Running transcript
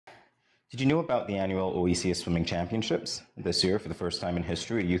Did you know about the annual OECS Swimming Championships? This year, for the first time in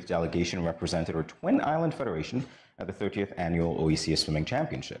history, a youth delegation represented our Twin Island Federation at the 30th Annual OECS Swimming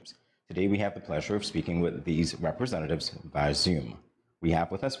Championships. Today, we have the pleasure of speaking with these representatives via Zoom. We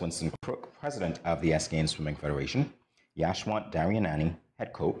have with us Winston Crooke, President of the SKN Swimming Federation, Yashwant Daryanani,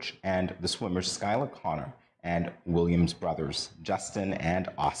 Head Coach, and the swimmers Skyla Connor and Williams brothers, Justin and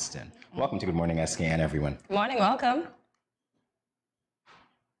Austin. Welcome to Good Morning SKN, everyone. Good morning, welcome.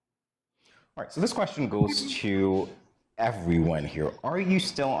 All right, so this question goes to everyone here. Are you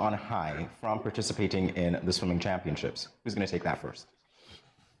still on high from participating in the swimming championships? Who's going to take that first?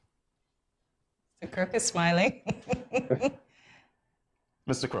 Mr. Crooke is smiling.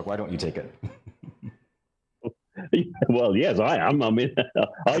 Mr. Crooke, why don't you take it? Well, yes, I am. I mean,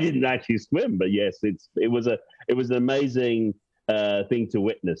 I didn't actually swim, but yes, it was an amazing thing to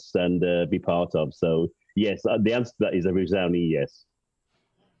witness and be part of. So yes, the answer to that is a resounding yes.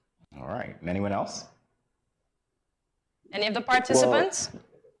 All right. Anyone else? Any of the participants?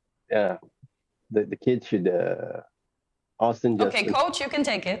 Well, yeah, the kids should. Austin. Just, okay, Coach, you can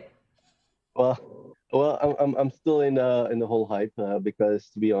take it. Well, I'm still in the whole hype because,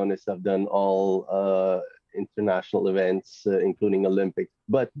 to be honest, I've done all international events, including Olympics,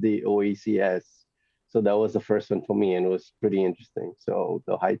 but the OECS. So that was the first one for me, and it was pretty interesting. So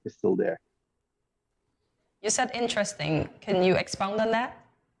the hype is still there. You said interesting. Can you expound on that?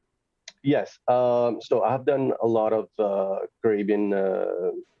 Yes. So I've done a lot of Caribbean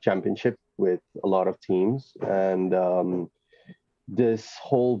championship with a lot of teams, and this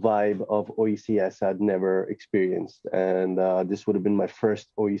whole vibe of OECS I'd never experienced. And this would have been my first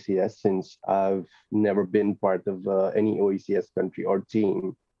OECS since I've never been part of any OECS country or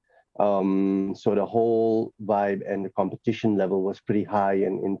team. So the whole vibe and the competition level was pretty high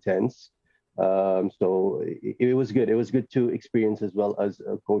and intense. So it was good. It was good to experience as well as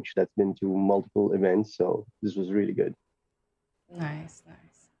a coach that's been to multiple events. So this was really good. Nice,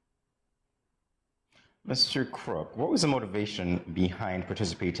 nice. Mr. Crooke, what was the motivation behind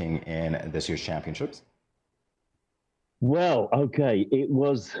participating in this year's championships? Well, okay,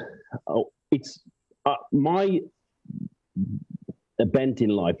 my bent in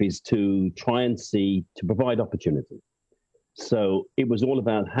life is to try and to provide opportunity. So it was all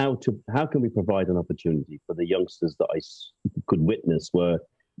about how can we provide an opportunity for the youngsters that I could witness were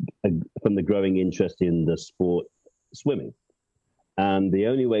from the growing interest in the sport swimming. And the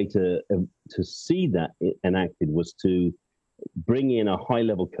only way to see that enacted was to bring in a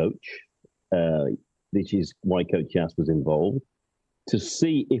high-level coach, which is why Coach Yas was involved, to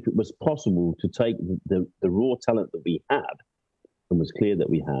see if it was possible to take the raw talent that we had, and was clear that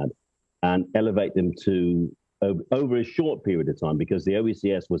we had, and elevate them to over a short period of time, because the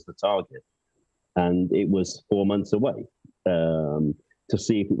OECS was the target, and it was 4 months away, to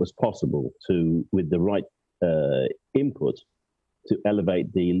see if it was possible to, with the right input, to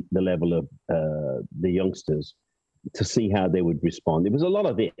elevate the level of the youngsters, to see how they would respond. It was a lot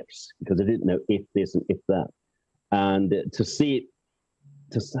of ifs, because I didn't know if this and if that. And to see it,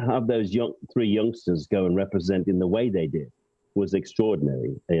 to have those three youngsters go and represent in the way they did was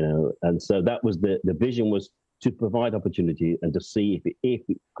extraordinary, you know. And so that was the vision, was to provide opportunity and to see if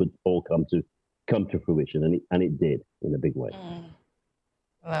it could all come to fruition, and it did in a big way.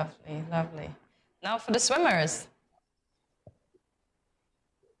 Lovely, lovely. Now for the swimmers.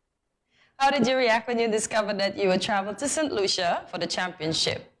 How did you react when you discovered that you would travel to St. Lucia for the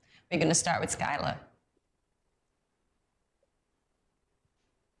championship? We're going to start with Skyla.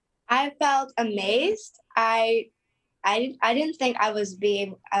 I felt amazed. I didn't think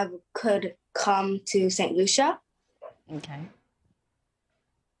I could come to St. Lucia. Okay.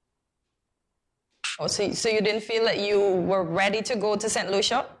 Oh, so you didn't feel that you were ready to go to St.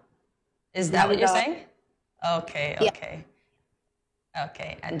 Lucia? Is that what you're saying? Okay, okay. Yeah.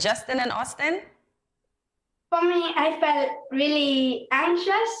 Okay, and Justin and Austin? For me, I felt really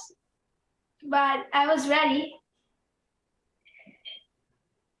anxious, but I was ready.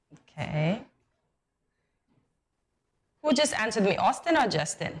 Okay. Who just answered me, Austin or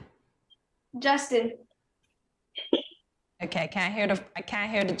Justin? Justin. Okay, I can't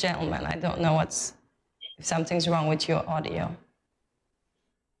hear the gentleman. I don't know if something's wrong with your audio.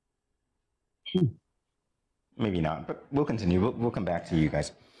 Maybe not, but we'll continue. We'll come back to you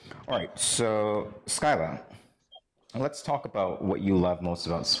guys. All right, so Skyla, let's talk about what you love most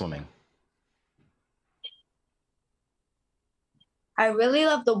about swimming. I really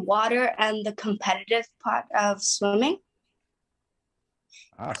love the water and the competitive part of swimming.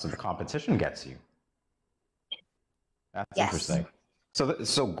 Ah, so the competition gets you. That's interesting.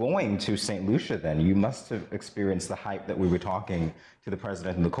 So going to St. Lucia, then, you must have experienced the hype that we were talking to the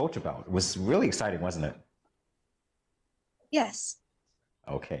president and the coach about. It was really exciting, wasn't it? Yes.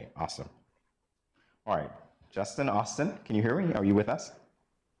 Okay, awesome. All right, Justin, Austin, can you hear me? Are you with us?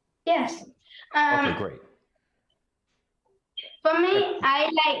 Yes. Okay, great. For me,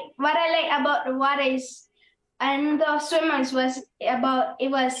 what I like about the water is, and the swimmers was it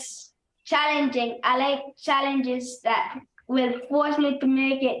was challenging. I like challenges that will force me to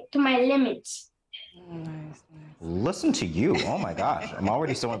make it to my limits. Nice. Listen to you. Oh my gosh, I'm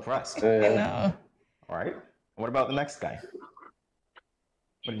already so impressed. I know. All right. What about the next guy?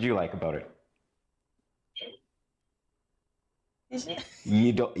 What did you like about it?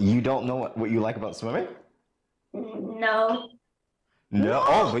 You don't know what you like about swimming? No. No.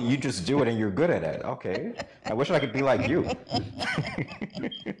 Oh, but you just do it and you're good at it. Okay. I wish I could be like you.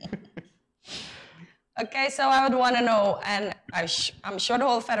 Okay, so I would want to know, and I'm sure the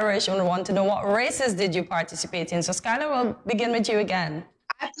whole federation would want to know, what races did you participate in? So Skyla, we'll begin with you again.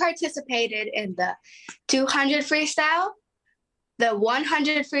 I participated in the 200 freestyle, the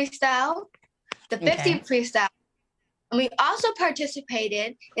 100 freestyle, the 50 freestyle, and we also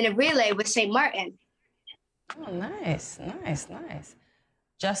participated in a relay with St. Martin. Oh, nice.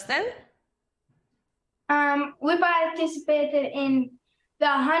 Justin? We participated in the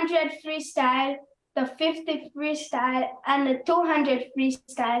 100 freestyle, the 50 freestyle, and the 200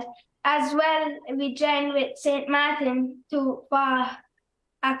 freestyle. As well, we joined with St. Martin for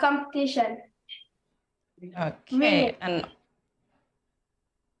a competition. Okay, Really? and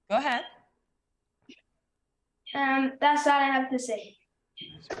go ahead. That's all I have to say.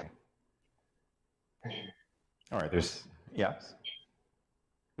 All right, yes.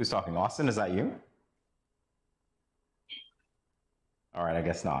 Who's talking? Austin, is that you? All right, I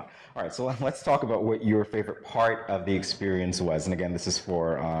guess not. All right, so let's talk about what your favorite part of the experience was. And again, this is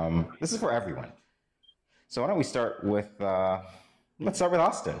for everyone. So why don't we start with, let's start with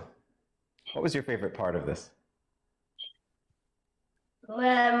Austin. What was your favorite part of this?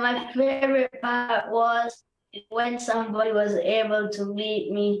 Well, my favorite part was when somebody was able to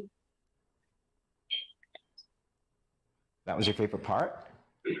beat me. That was your favorite part?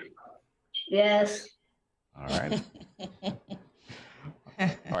 Yes. All right.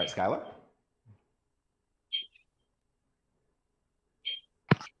 All right, Skyla?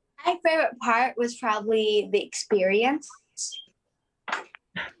 My favorite part was probably the experience.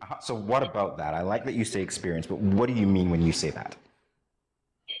 So what about that? I like that you say experience, but what do you mean when you say that?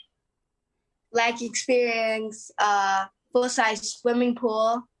 Like experience, full-size swimming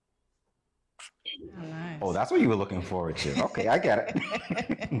pool. Oh, nice. Oh, that's what you were looking forward to. Okay, I get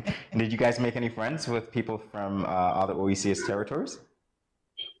it. Did you guys make any friends with people from other OECS territories?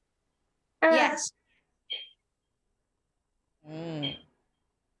 Yes.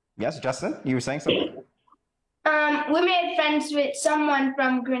 Yes, Justin, you were saying something? We made friends with someone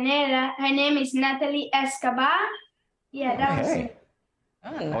from Grenada. Her name is Natalie Escobar. Yeah, that was it.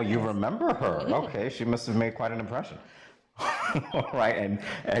 Oh, nice. Oh, you remember her? Okay, she must have made quite an impression. All right,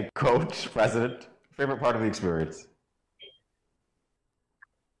 and coach, president, favorite part of the experience?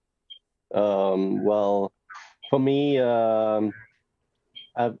 Well, for me,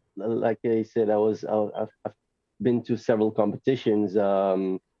 like I said, I've been to several competitions,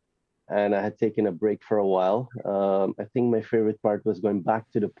 and I had taken a break for a while. I think my favorite part was going back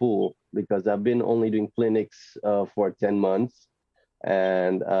to the pool because I've been only doing clinics for 10 months.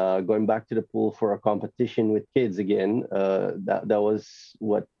 And going back to the pool for a competition with kids again, that was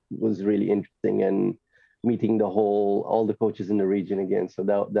what was really interesting, and meeting all the coaches in the region again. So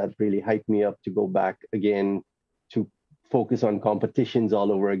that really hyped me up to go back again to focus on competitions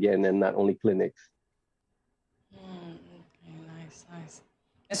all over again and not only clinics. Okay, nice.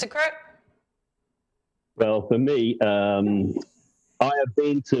 Mr. Crooke? Well, for me, I have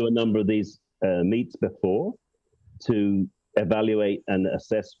been to a number of these meets before to evaluate and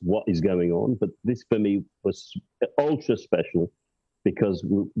assess what is going on. But this for me was ultra special because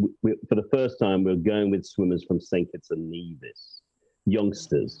we, for the first time, we're going with swimmers from St. Kitts and Nevis,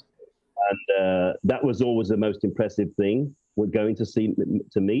 youngsters. And that was always the most impressive thing. We're going to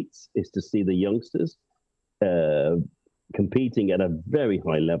meets is to see the youngsters competing at a very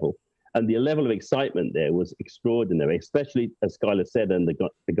high level. And the level of excitement there was extraordinary, especially as Skyla said, and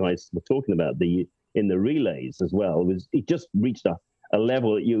the guys were talking about in the relays as well. It just reached a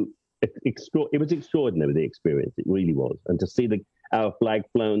level that it was extraordinary, the experience. It really was. And to see our flag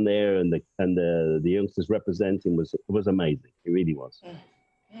flown there and the youngsters representing was amazing. It really was.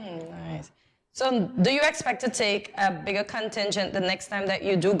 Nice. So do you expect to take a bigger contingent the next time that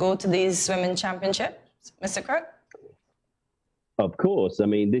you do go to these swimming championships, Mr. Crooke? Of course. I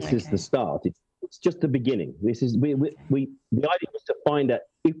mean, this is the start. It's just the beginning. This is the idea was to find out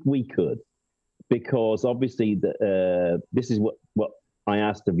if we could, because obviously this is what I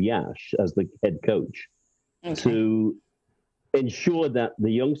asked of Yash as the head coach to ensure that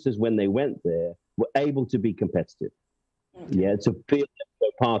the youngsters, when they went there, were able to be competitive. Yeah, to feel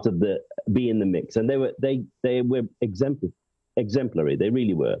part of be in the mix, and they were exemplary. They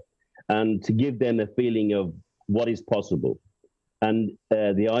really were, and to give them a feeling of what is possible. And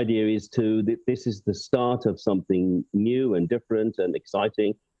the idea is this is the start of something new and different and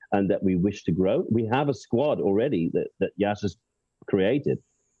exciting, and that we wish to grow. We have a squad already that Yash has created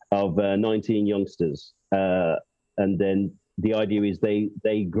of 19 youngsters, and then the idea is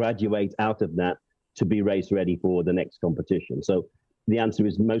they graduate out of that to be race ready for the next competition. So the answer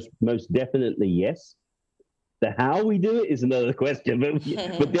is most definitely yes. The how we do it is another question,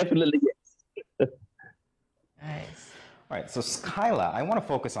 but definitely yes. Nice. All right, so Skyla, I want to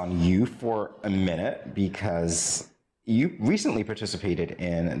focus on you for a minute because you recently participated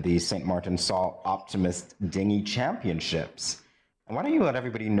in the St. Martin Saul Optimist Dinghy Championships. And why don't you let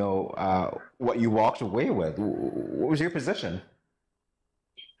everybody know what you walked away with? What was your position?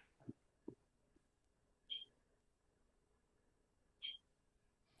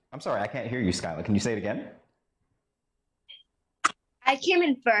 I'm sorry, I can't hear you, Skyla. Can you say it again? I came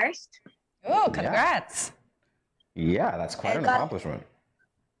in first. Oh, congrats. Yeah, that's quite an accomplishment.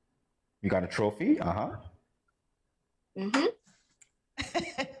 You got a trophy? Uh-huh. Mm-hmm.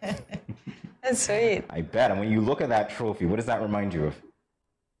 That's sweet. I bet. And when you look at that trophy, what does that remind you of?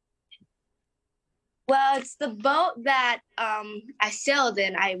 Well, it's the boat that I sailed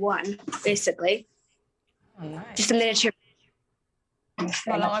in. I won, basically. Oh, nice. Just a miniature.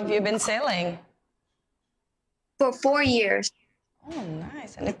 How long have you been sailing? For 4 years. Oh,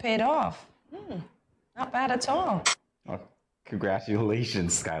 nice. And it paid off. Not bad at all. Oh,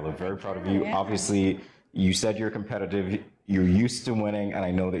 congratulations, Skyla. Very proud of you. Yeah. Obviously, you said you're competitive. You're used to winning, and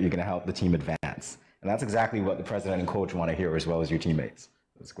I know that you're going to help the team advance. And that's exactly what the president and coach want to hear, as well as your teammates.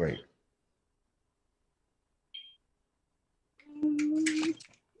 That's great.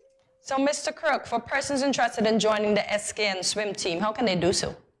 So, Mr. Crooke, for persons interested in joining the SKN swim team, how can they do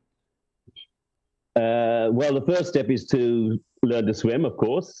so? Well, the first step is to learn to swim, of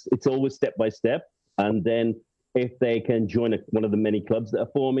course. It's always step by step. And then if they can join one of the many clubs that are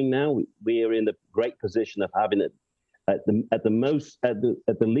forming now, we are in the great position of having it. At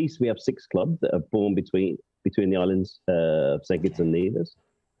the least, we have 6 clubs that have formed between the islands of St. Kitts and Nevis.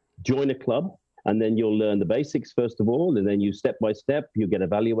 Join a club, and then you'll learn the basics first of all, and then you step by step you get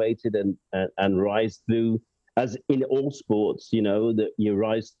evaluated and rise through. As in all sports, you know that you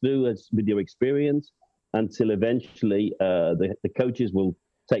rise through with your experience until eventually the coaches will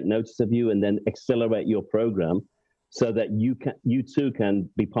take notice of you and then accelerate your program so that you too can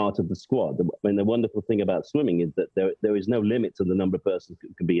be part of the squad. I mean, the wonderful thing about swimming is that there is no limit to the number of persons who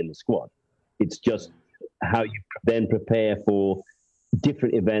can be in the squad. It's just how you then prepare for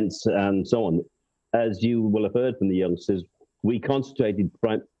different events and so on. As you will have heard from the youngsters, we concentrated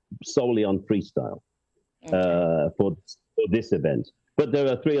solely on freestyle for this event. But there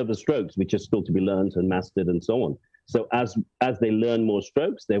are 3 other strokes which are still to be learned and mastered and so on. So as they learn more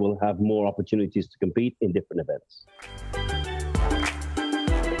strokes, they will have more opportunities to compete in different events.